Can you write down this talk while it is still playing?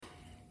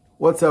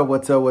What's up?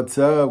 What's up? What's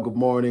up? Good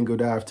morning,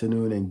 good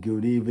afternoon, and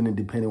good evening,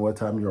 depending what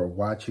time you're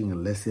watching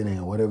and listening,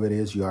 and whatever it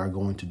is you are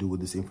going to do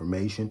with this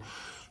information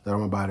that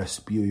I'm about to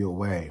spew your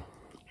way.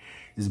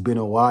 It's been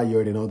a while. You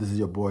already know this is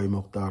your boy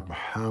Mukhtar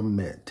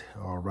Muhammad.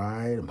 All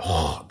right,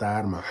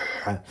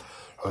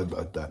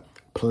 the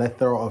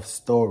plethora of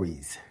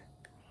stories.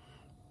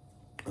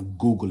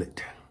 Google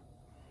it.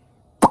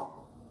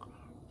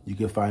 You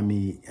can find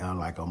me on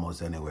like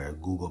almost anywhere: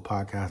 Google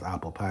Podcasts,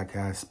 Apple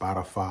Podcasts,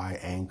 Spotify,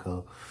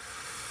 Anchor,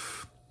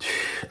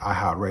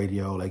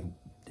 iHeartRadio. Like,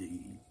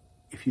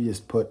 if you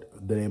just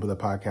put the name of the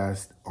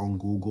podcast on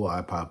Google,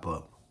 I pop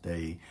up.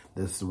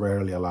 There's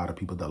rarely a lot of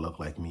people that look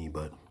like me,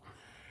 but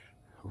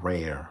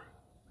rarely.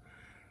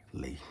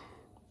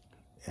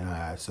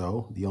 And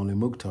so the only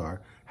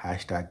Mukhtar,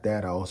 hashtag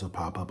that, I also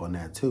pop up on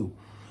that too.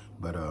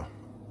 But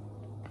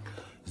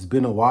it's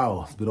been a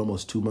while. It's been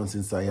almost 2 months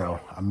since I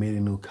made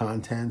a new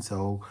content,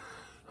 so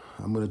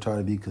I'm going to try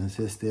to be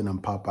consistent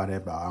and pop out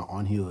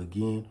on here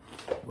again.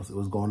 What's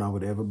going on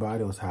with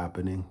everybody? What's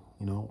happening?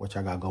 You know, what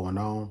y'all got going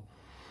on?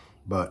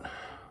 But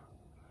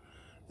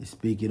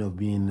speaking of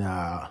being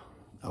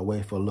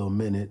away for a little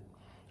minute,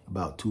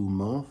 about 2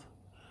 months,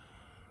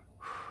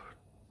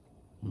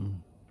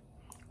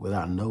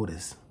 without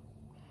notice.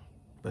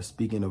 But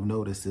speaking of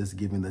notices,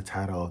 given the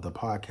title of the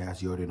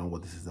podcast, you already know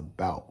what this is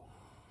about.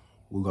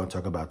 We're going to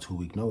talk about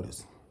 2-week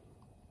notice.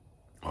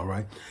 All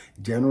right.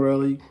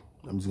 Generally,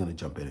 I'm just going to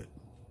jump in it.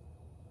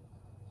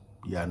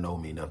 Yeah, I know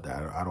me enough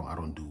that I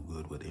don't do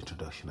good with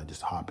introduction. I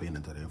just hop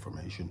into the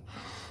information.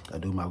 I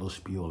do my little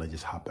spiel and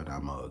just hop in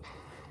that mug.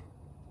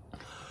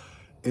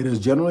 It is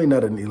generally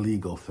not an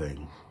illegal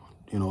thing,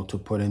 you know, to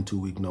put in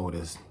 2-week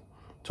notice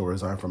to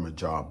resign from a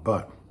job,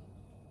 but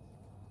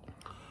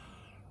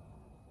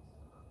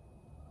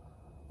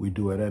we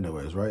do it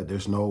anyways, right?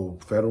 There's no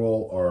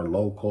federal or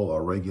local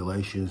or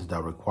regulations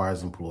that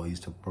requires employees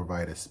to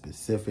provide a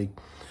specific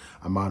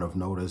amount of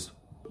notice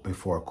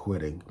before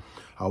quitting.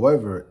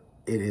 However,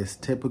 it is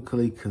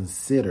typically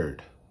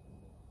considered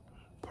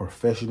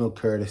professional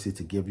courtesy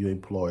to give your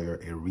employer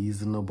a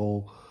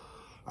reasonable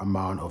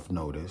amount of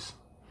notice,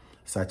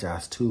 such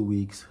as 2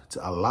 weeks,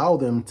 to allow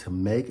them to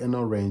make an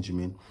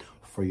arrangement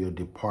for your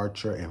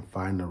departure and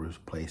find a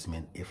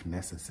replacement if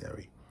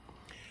necessary.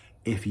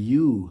 If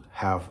you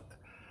have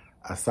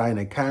assigned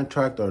a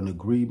contract or an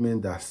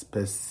agreement that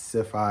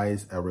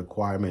specifies a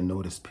requirement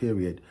notice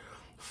period,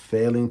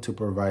 failing to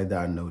provide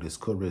that notice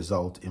could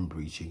result in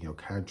breaching your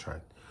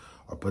contract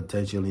or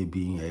potentially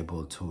being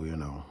able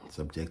to,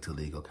 subject to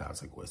legal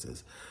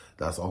consequences.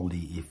 That's only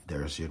if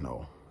there's,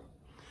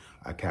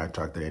 a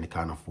contract or any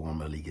kind of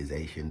form of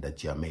legalization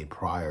that you have made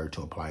prior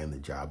to applying the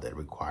job that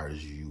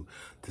requires you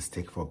to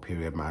stick for a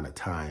period amount of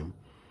time,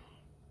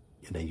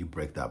 and then you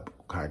break that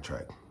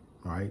contract,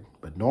 right?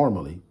 But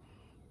normally,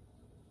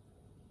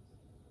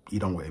 it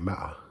don't really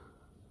matter,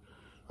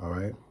 all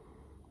right?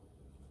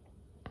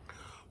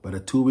 But a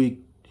 2-week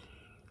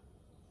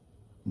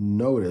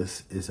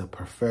notice is a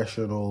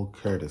professional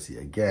courtesy.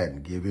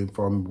 Again, given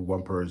from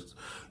one person,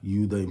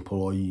 you, the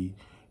employee,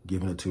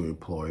 giving it to your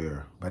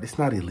employer. But it's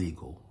not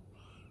illegal.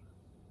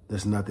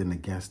 There's nothing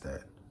against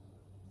that,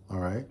 all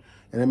right?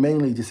 And I'm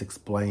mainly just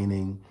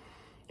explaining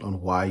on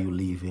why you're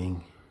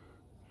leaving.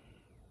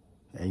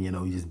 And,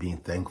 you're just being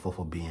thankful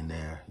for being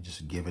there.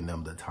 Just giving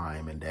them the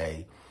time and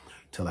day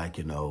to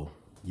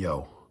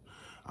yo,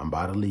 I'm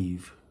about to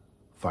leave,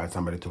 find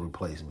somebody to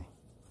replace me.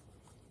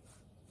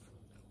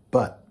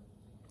 But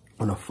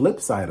on the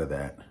flip side of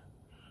that,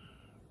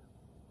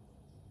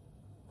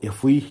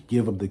 if we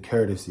give them the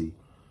courtesy,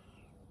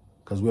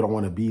 because we don't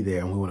want to be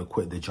there and we want to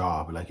quit the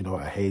job,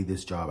 I hate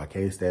this job, I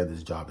can't stand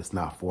this job, it's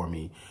not for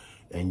me,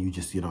 and you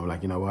just,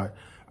 what,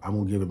 I'm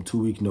going to give them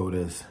 2-week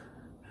notice,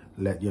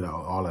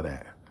 all of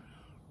that.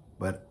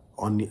 But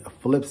on the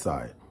flip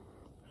side,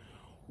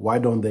 why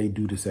don't they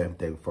do the same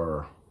thing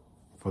for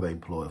the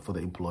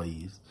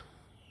employees?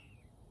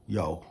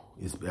 Yo,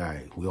 it's all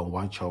right. We don't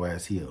want your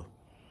ass here.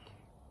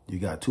 You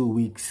got 2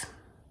 weeks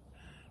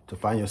to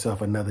find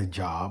yourself another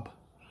job.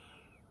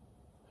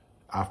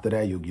 After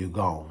that, you're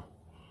gone,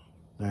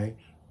 right?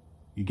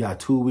 You got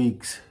 2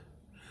 weeks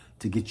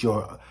to get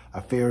your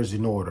affairs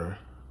in order.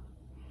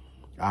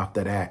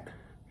 After that,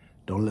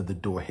 don't let the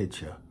door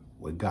hit you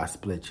when God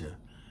split you.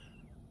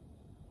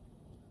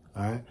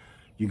 All right?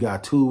 You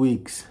got 2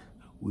 weeks.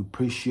 We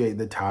appreciate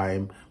the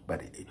time,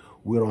 but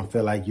we don't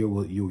feel like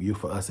you're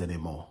for us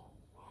anymore.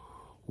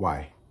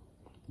 Why?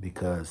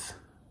 Because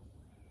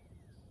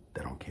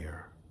they don't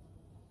care.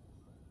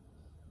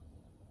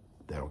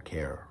 They don't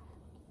care.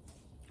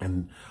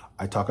 And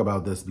I talk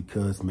about this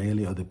because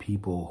mainly other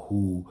people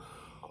who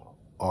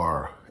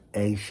are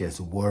anxious,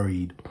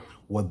 worried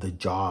what the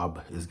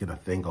job is going to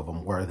think of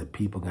them, where the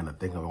people are going to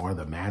think of them, where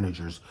the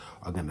managers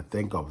are going to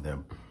think of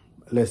them.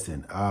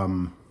 Listen,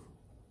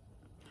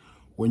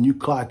 when you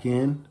clock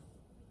in,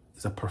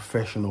 it's a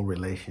professional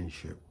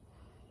relationship.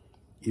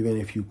 Even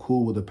if you're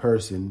cool with a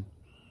person,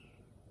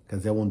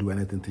 because they won't do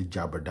anything to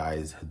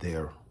jeopardize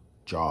their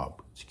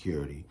job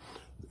security,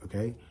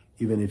 okay?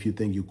 Even if you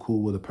think you're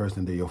cool with a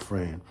person, they're your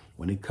friend.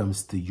 When it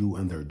comes to you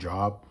and their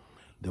job,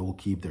 They will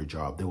keep their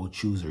job. They will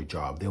choose their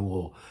job. They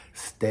will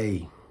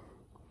stay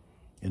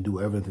and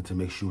do everything to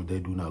make sure they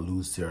do not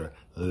lose their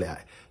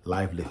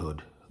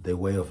livelihood, their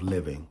way of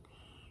living,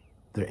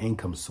 their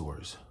income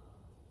source.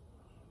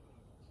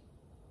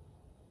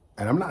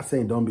 And I'm not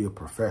saying don't be a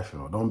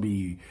professional, don't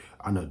be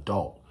an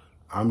adult.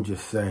 I'm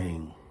just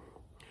saying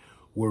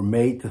we're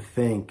made to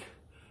think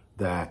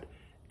that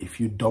if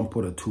you don't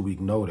put a 2-week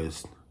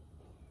notice,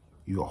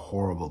 you're a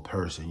horrible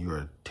person. You're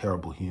a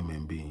terrible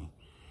human being.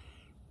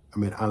 I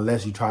mean,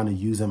 unless you're trying to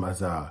use them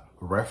as a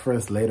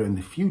reference later in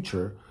the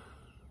future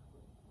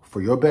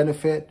for your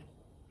benefit,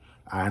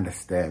 I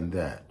understand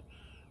that.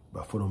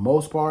 But for the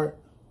most part,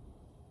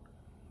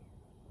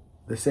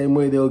 the same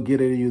way they'll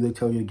get at you, they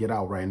tell you to get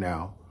out right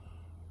now,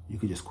 you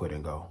could just quit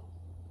and go.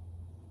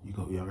 You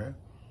go, okay?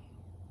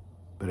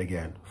 But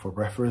again, for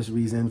reference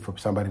reason, for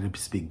somebody to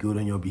speak good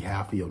on your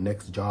behalf for your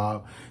next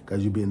job,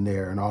 because you've been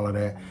there and all of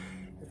that,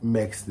 it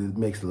makes a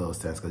little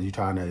sense, because you're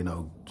trying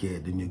to,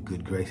 get in your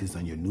good graces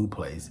on your new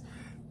place.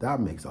 That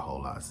makes a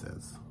whole lot of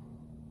sense.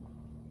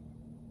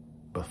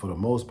 But for the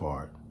most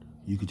part,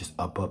 you could just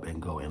up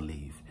and go and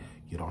leave.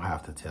 You don't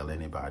have to tell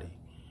anybody,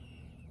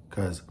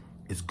 because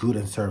it's good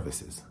in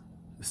services.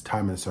 It's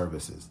time and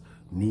services,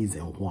 needs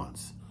and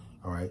wants.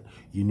 All right,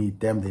 you need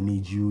them, they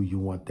need you. You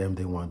want them,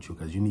 they want you.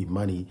 Because you need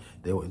money,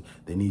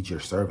 they need your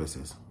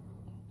services.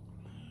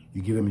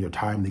 You give them your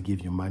time, they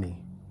give you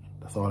money.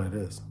 That's all it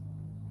is.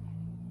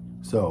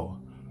 So,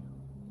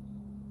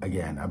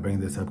 again, I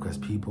bring this up because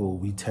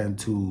we tend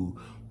to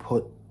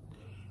put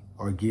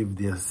or give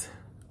this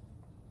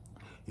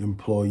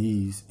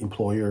employers,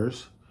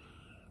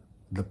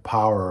 the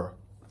power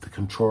to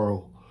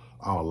control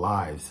our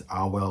lives,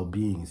 our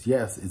well-beings.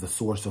 Yes, it's a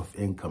source of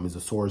income, it's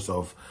a source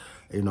of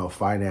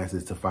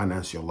finances to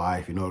finance your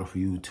life in order for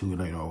you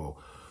to,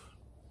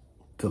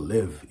 to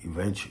live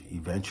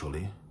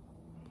eventually.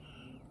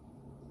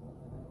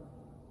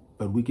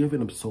 But we're giving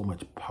them so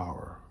much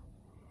power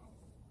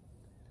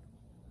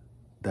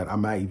that I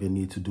might even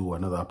need to do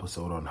another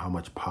episode on how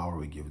much power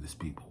we give these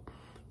people.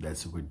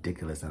 That's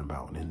ridiculous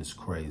and it's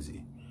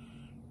crazy.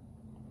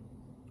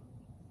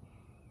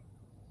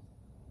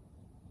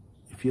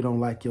 If you don't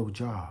like your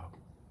job,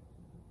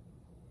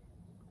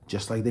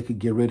 just like they could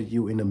get rid of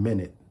you in a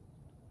minute,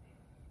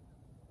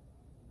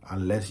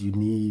 unless you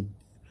need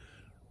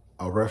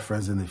a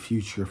reference in the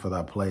future for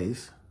that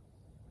place,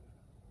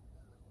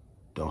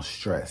 don't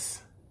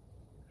stress,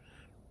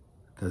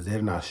 because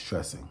they're not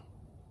stressing.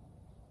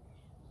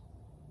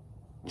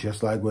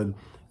 Just like when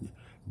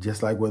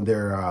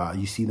they're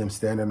you see them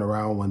standing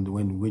around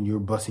when you're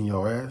busting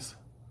your ass.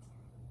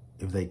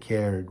 If they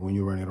cared when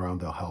you're running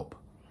around, they'll help.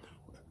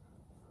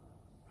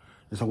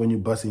 Just like when you're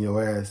busting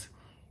your ass,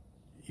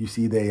 you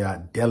see they are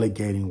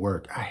delegating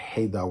work. I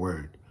hate that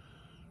word.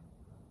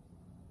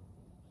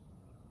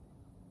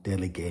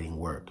 Delegating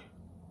work.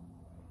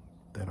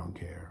 They don't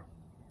care.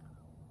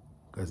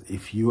 Because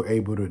if you're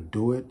able to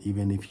do it,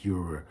 even if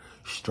you're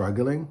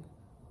struggling,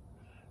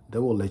 they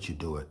will let you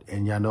do it.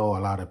 And y'all know a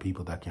lot of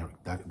people that can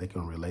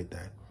relate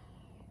that.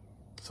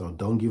 So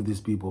don't give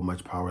these people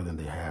much power than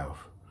they have.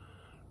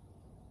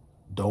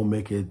 Don't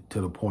make it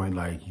to the point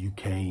like you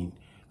can't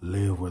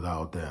live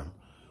without them.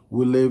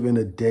 We live in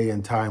a day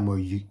and time where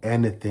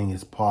anything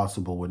is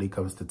possible when it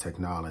comes to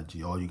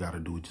technology. All you got to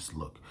do is just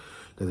look.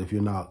 Because if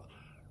you're not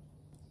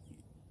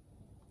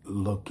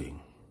looking,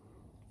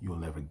 you'll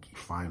never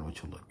find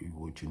what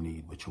you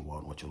need, what you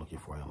want, what you're looking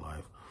for in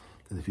life.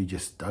 Because if you're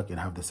just stuck and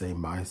have the same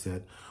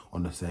mindset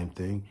on the same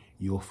thing,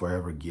 you'll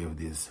forever give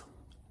these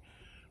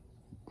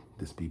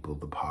people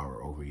the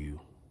power over you.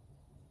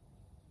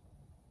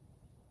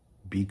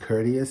 Be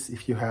courteous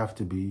if you have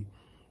to be.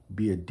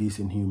 Be a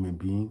decent human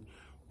being.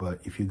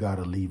 But if you got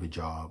to leave a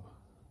job,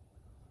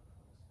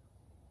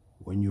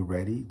 when you're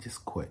ready,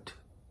 just quit.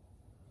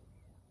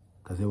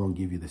 Because they won't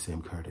give you the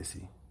same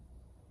courtesy.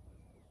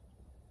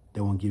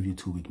 They won't give you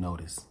 2-week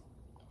notice.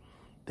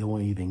 They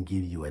won't even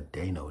give you a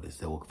day notice.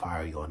 They will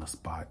fire you on the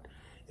spot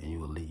and you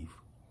will leave.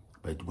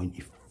 But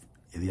if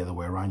the other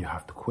way around, you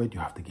have to quit. You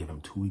have to give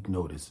them 2-week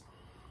notice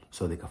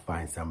so they can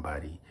find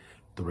somebody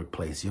to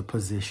replace your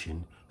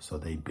position so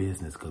their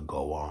business could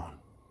go on.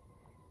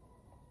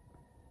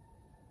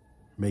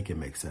 Make it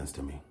make sense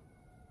to me.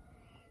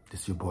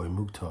 This is your boy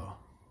Mukhtar,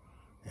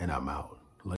 and I'm out.